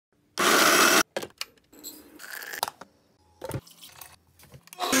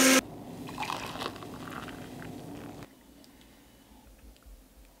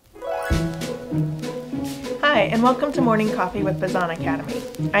Hi, and welcome to Morning Coffee with Pizzana Academy.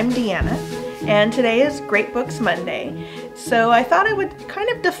 I'm Deanna, and today is Great Books Monday. So I thought I would kind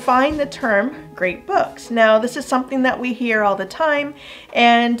of define the term great books. Now, this is something that we hear all the time,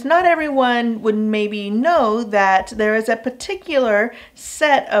 and not everyone would maybe know that there is a particular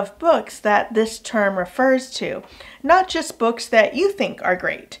set of books that this term refers to, not just books that you think are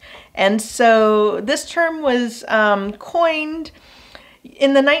great. And so this term was coined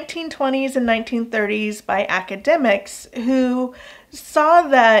in the 1920s and 1930s by academics who saw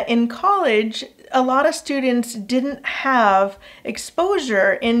that in college a lot of students didn't have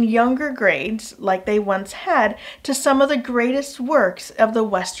exposure in younger grades like they once had to some of the greatest works of the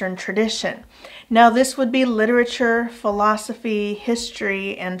Western tradition. Now this would be literature, philosophy,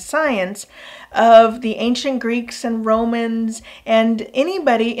 history, and science of the ancient Greeks and Romans and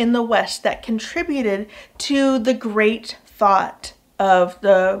anybody in the West that contributed to the great thought of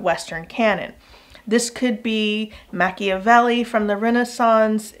the Western canon. This could be Machiavelli from the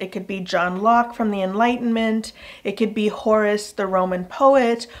Renaissance, it could be John Locke from the Enlightenment, it could be Horace the Roman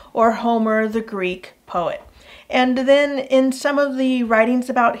poet, or Homer the Greek poet. And then in some of the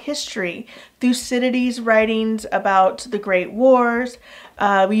writings about history, Thucydides' writings about the Great Wars,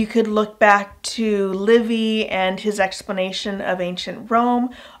 you could look back to Livy and his explanation of ancient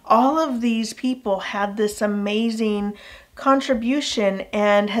Rome. All of these people had this amazing contribution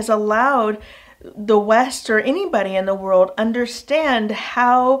and has allowed the West or anybody in the world understand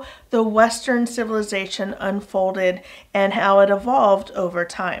how the Western civilization unfolded and how it evolved over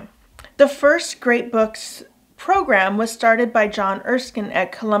time. The first Great Books program was started by John Erskine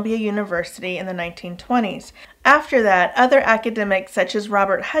at Columbia University in the 1920s. After that, other academics such as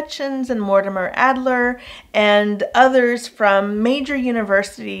Robert Hutchins and Mortimer Adler and others from major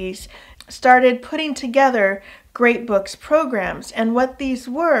universities started putting together Great Books programs, and what these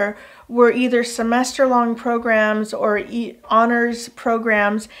were either semester-long programs or honors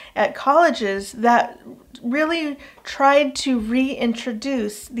programs at colleges that really tried to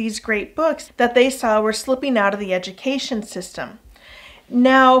reintroduce these great books that they saw were slipping out of the education system.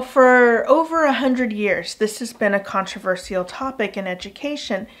 Now, for over 100 years, this has been a controversial topic in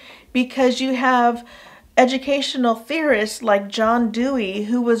education because you have educational theorists like John Dewey,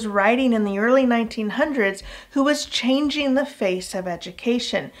 who was writing in the early 1900s, who was changing the face of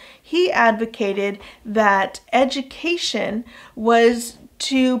education. He advocated that education was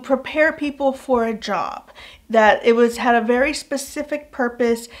to prepare people for a job, that it had a very specific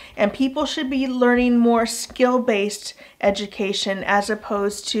purpose, and people should be learning more skill-based education as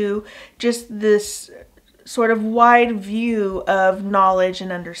opposed to just this sort of wide view of knowledge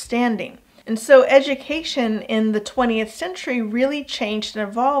and understanding. And so education in the 20th century really changed and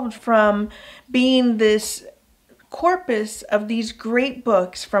evolved from being this corpus of these great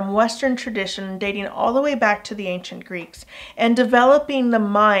books from Western tradition dating all the way back to the ancient Greeks and developing the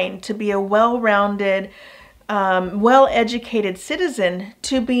mind to be a well-rounded, well-educated citizen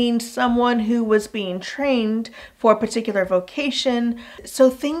to being someone who was being trained for a particular vocation. So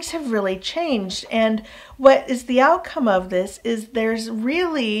things have really changed, and what is the outcome of this is there's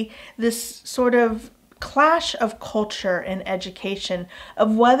really this sort of clash of culture in education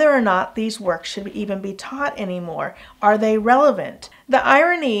of whether or not these works should even be taught anymore. Are they relevant? The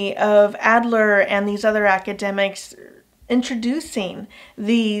irony of Adler and these other academics introducing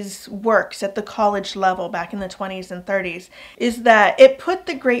these works at the college level back in the 20s and 30s is that it put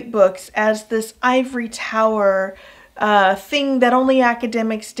the great books as this ivory tower thing that only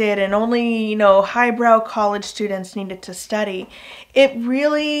academics did and only, highbrow college students needed to study. It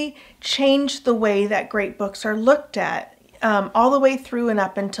really changed the way that great books are looked at all the way through and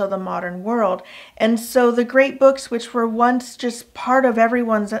up until the modern world. And so the great books, which were once just part of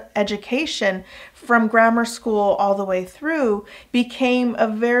everyone's education from grammar school all the way through, became a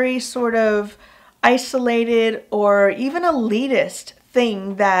very sort of isolated or even elitist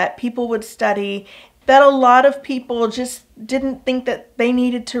thing that people would study that a lot of people just didn't think that they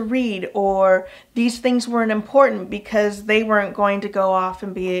needed to read, or these things weren't important because they weren't going to go off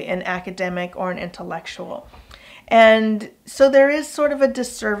and be an academic or an intellectual. And so there is sort of a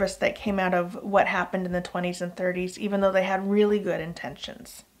disservice that came out of what happened in the 20s and 30s, even though they had really good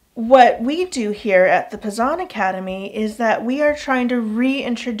intentions. What we do here at the Pizzana Academy is that we are trying to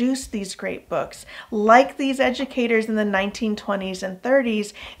reintroduce these great books, like these educators in the 1920s and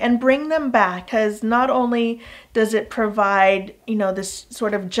 30s, and bring them back, because not only does it provide, this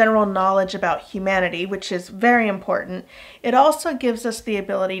sort of general knowledge about humanity, which is very important, it also gives us the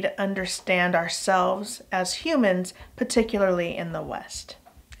ability to understand ourselves as humans, particularly in the West.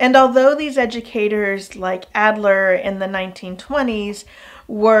 And although these educators like Adler in the 1920s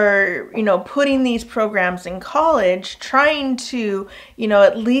were, putting these programs in college, trying to,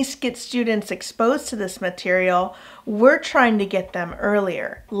 at least get students exposed to this material, we're trying to get them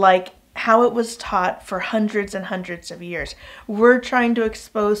earlier, like how it was taught for hundreds and hundreds of years. We're trying to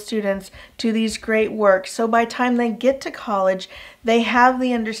expose students to these great works, so by the time they get to college, they have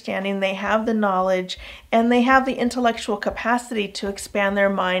the understanding, they have the knowledge, and they have the intellectual capacity to expand their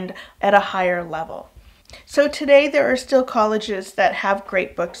mind at a higher level. So today there are still colleges that have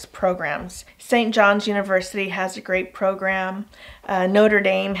Great Books programs. St. John's University has a great program. Notre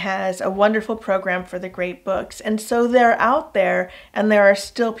Dame has a wonderful program for the Great Books. And so they're out there, and there are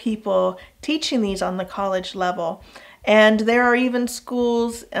still people teaching these on the college level. And there are even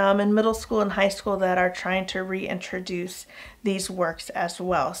schools in middle school and high school that are trying to reintroduce these works as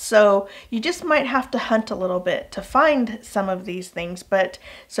well. So you just might have to hunt a little bit to find some of these things. But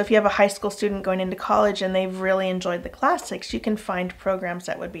so if you have a high school student going into college and they've really enjoyed the classics, you can find programs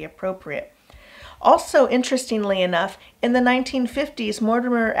that would be appropriate. Also, interestingly enough, in the 1950s,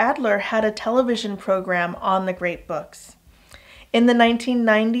 Mortimer Adler had a television program on the Great Books. In the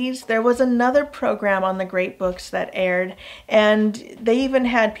 1990s, there was another program on the Great Books that aired, and they even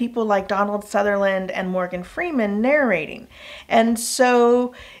had people like Donald Sutherland and Morgan Freeman narrating. And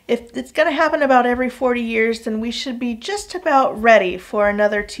so if it's going to happen about every 40 years, then we should be just about ready for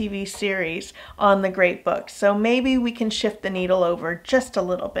another TV series on the Great Books. So maybe we can shift the needle over just a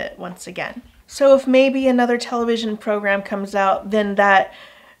little bit once again. So if maybe another television program comes out, then that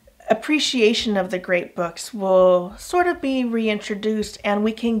appreciation of the Great Books will sort of be reintroduced, and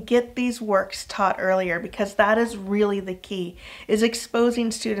we can get these works taught earlier, because that is really the key, is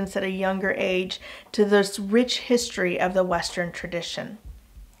exposing students at a younger age to this rich history of the Western tradition.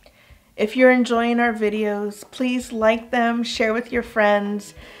 If you're enjoying our videos, please like them, share with your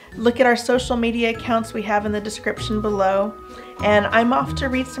friends, look at our social media accounts we have in the description below, and I'm off to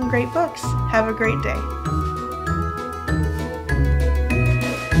read some great books. Have a great day.